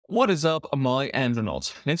What is up, my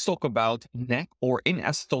andronauts? Let's talk about NAC or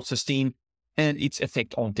N-Acetylcysteine and its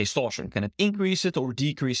effect on testosterone. Can it increase it or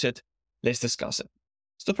decrease it? Let's discuss it.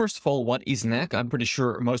 So first of all, what is NAC? I'm pretty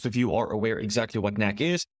sure most of you are aware exactly what NAC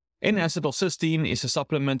is. N-acetylcysteine is a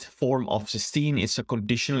supplement form of cysteine. It's a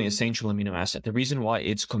conditionally essential amino acid. The reason why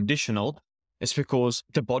it's conditional is because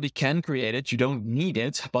the body can create it, you don't need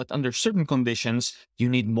it, but under certain conditions, you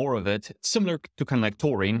need more of it. Similar to kind of like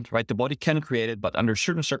taurine, right? The body can create it, but under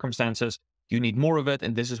certain circumstances, you need more of it,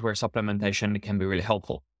 and this is where supplementation can be really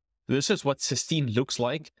helpful. This is what cysteine looks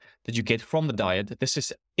like that you get from the diet. This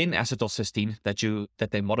is N-acetylcysteine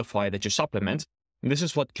that they modify, that you supplement. And this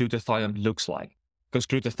is what glutathione looks like. Because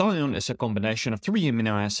glutathione is a combination of 3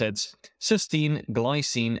 amino acids: cysteine,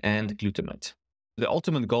 glycine, and glutamate. The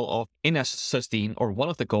ultimate goal of N-acetylcysteine, or one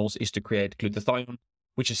of the goals, is to create glutathione,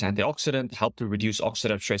 which is antioxidant, help to reduce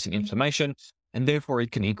oxidative stress and inflammation, and therefore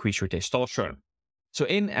it can increase your testosterone. So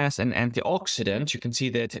as an antioxidant, you can see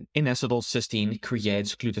that N-acetylcysteine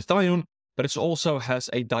creates glutathione, but it also has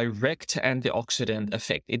a direct antioxidant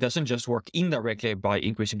effect. It doesn't just work indirectly by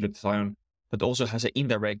increasing glutathione, but also has an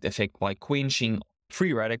indirect effect by quenching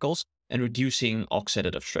free radicals and reducing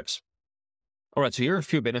oxidative stress. All right, so here are a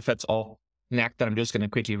few benefits of NAC that I'm just going to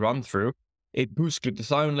quickly run through. It boosts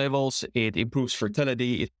glutathione levels, it improves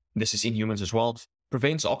fertility, this is in humans as well,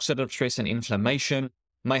 prevents oxidative stress and inflammation,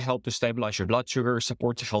 may help to stabilize your blood sugar,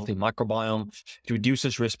 supports a healthy microbiome, it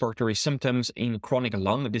reduces respiratory symptoms in chronic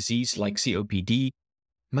lung disease like COPD,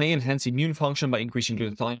 may enhance immune function by increasing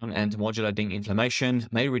glutathione and modulating inflammation,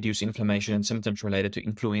 may reduce inflammation and symptoms related to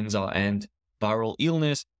influenza and viral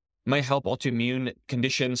illness, may help autoimmune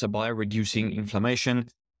conditions by reducing inflammation.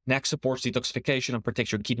 NAC supports detoxification and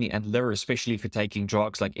protects your kidney and liver, especially if you're taking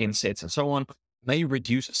drugs like NSAIDs and so on, may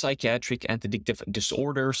reduce psychiatric and addictive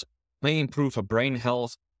disorders, may improve brain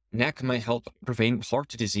health, NAC may help prevent heart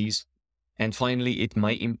disease, and finally, it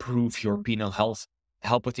may improve your penile health,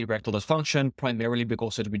 help with erectile dysfunction, primarily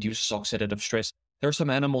because it reduces oxidative stress. There are some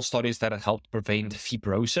animal studies that have helped prevent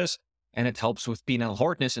fibrosis, and it helps with penile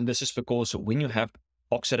hardness, and this is because when you have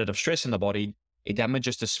oxidative stress in the body, it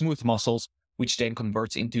damages the smooth muscles, which then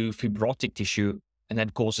converts into fibrotic tissue and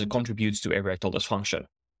then contributes to erectile dysfunction.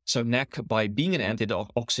 So NAC, by being an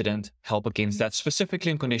antioxidant, help against that,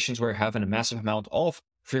 specifically in conditions where you're having a massive amount of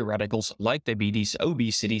free radicals like diabetes,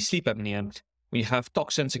 obesity, sleep apnea, when you have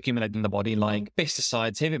toxins accumulating in the body like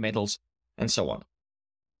pesticides, heavy metals, and so on.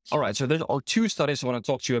 All right, so there are 2 studies I want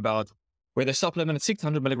to talk to you about where they supplemented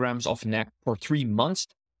 600 milligrams of NAC for 3 months.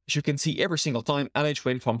 As you can see, every single time, LH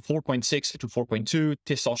went from 4.6 to 4.2,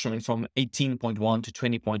 testosterone went from 18.1 to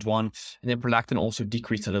 20.1, and then prolactin also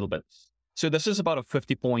decreased a little bit. So this is about a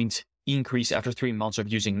 50-point increase after 3 months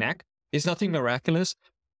of using NAC. It's nothing miraculous.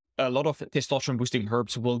 A lot of testosterone-boosting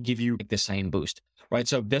herbs will give you the same boost, right?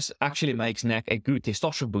 So this actually makes NAC a good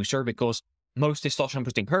testosterone booster because most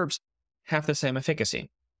testosterone-boosting herbs have the same efficacy.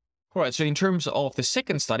 All right, so in terms of the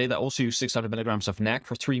second study that also used 600 milligrams of NAC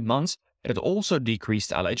for 3 months, it also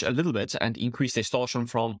decreased LH a little bit and increased testosterone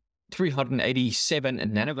from 387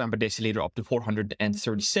 nanogram per deciliter up to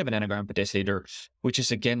 437 nanogram per deciliter, which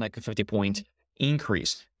is again like a 50-point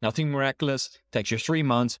increase. Nothing miraculous, takes you 3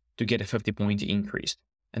 months to get a 50-point increase.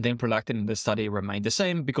 And then prolactin in the study remained the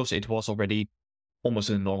same because it was already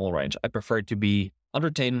almost in the normal range. I prefer it to be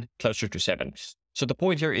under 10, closer to 7. So the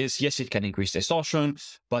point here is, yes, it can increase testosterone,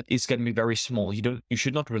 but it's going to be very small. You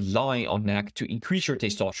should not rely on NAC to increase your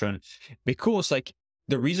testosterone because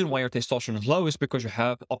the reason why your testosterone is low is because you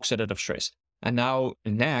have oxidative stress. And now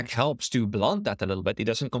NAC helps to blunt that a little bit. It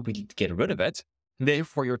doesn't completely get rid of it.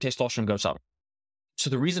 Therefore, your testosterone goes up. So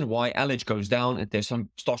the reason why LH goes down and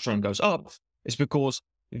testosterone goes up is because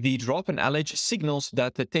the drop in LH signals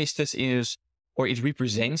that the testis is, or it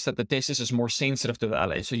represents that the testis is more sensitive to the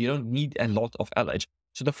LH. So you don't need a lot of LH.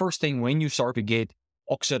 So the first thing, when you start to get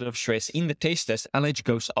oxidative stress in the testis, LH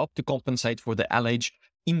goes up to compensate for the LH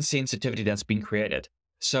insensitivity that's been created.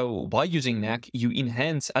 So by using NAC, you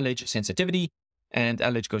enhance LH sensitivity, and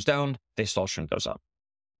LH goes down, testosterone goes up.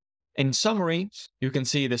 In summary, you can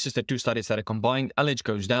see this is the 2 studies that are combined. LH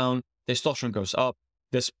goes down, testosterone goes up.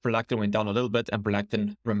 This prolactin went down a little bit and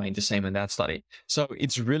prolactin remained the same in that study. So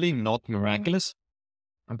it's really not miraculous.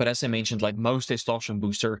 But as I mentioned, like most testosterone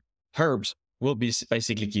booster herbs will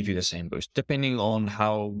basically give you the same boost, depending on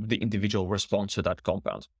how the individual responds to that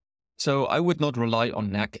compound. So I would not rely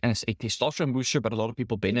on NAC as a testosterone booster, but a lot of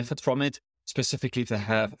people benefit from it, specifically if they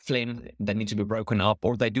have phlegm that needs to be broken up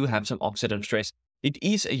or they do have some oxidative stress. It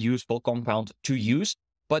is a useful compound to use,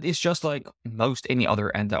 but it's just like most any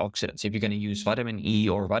other antioxidants. If you're going to use vitamin E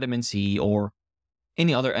or vitamin C or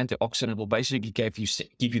any other antioxidant, will basically give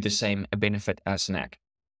you the same benefit as NAC.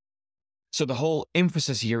 So the whole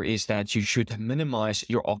emphasis here is that you should minimize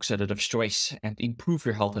your oxidative stress and improve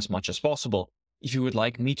your health as much as possible. If you would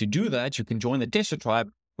like me to do that, you can join the Testo tribe,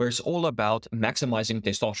 where it's all about maximizing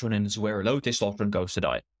testosterone, and it's where low testosterone goes to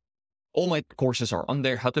die. All my courses are on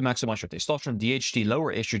there: how to maximize your testosterone, DHT,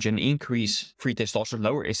 lower estrogen, increase free testosterone,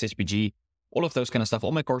 lower SHBG, all of those kind of stuff.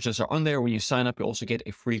 All my courses are on there. When you sign up, you also get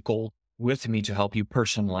a free call with me to help you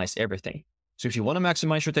personalize everything. So if you want to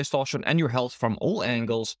maximize your testosterone and your health from all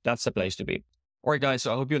angles, that's the place to be. All right, guys,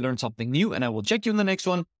 so I hope you learned something new, and I will check you in the next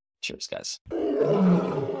one. Cheers, guys.